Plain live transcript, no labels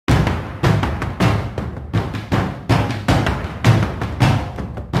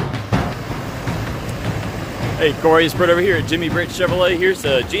Hey Corey, it's Brett over here at Jimmy Britt Chevrolet. Here's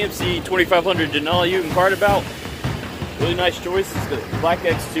a GMC 2500 Denali you inquired about. Really nice choice. It's got black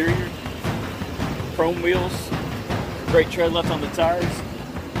exterior, chrome wheels, great tread left on the tires,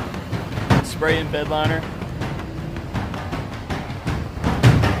 spray-in bed liner.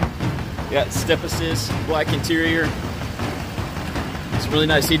 Got step assist, black interior. It's really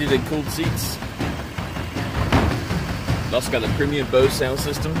nice heated and cooled seats. It's also got a premium Bose sound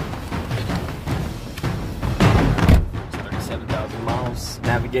system. 37,000 miles,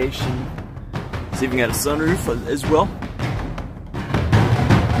 navigation. It's even got a sunroof as well.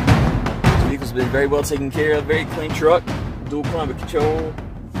 This vehicle's been very well taken care of, very clean truck, dual climate control.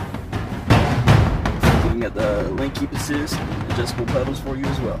 Even got the lane keep assist, adjustable pedals for you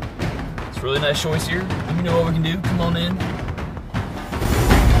as well. It's a really nice choice here. Let me know what we can do. Come on in.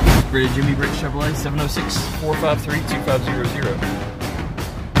 Jimmy Britt Chevrolet, 706-453-2500.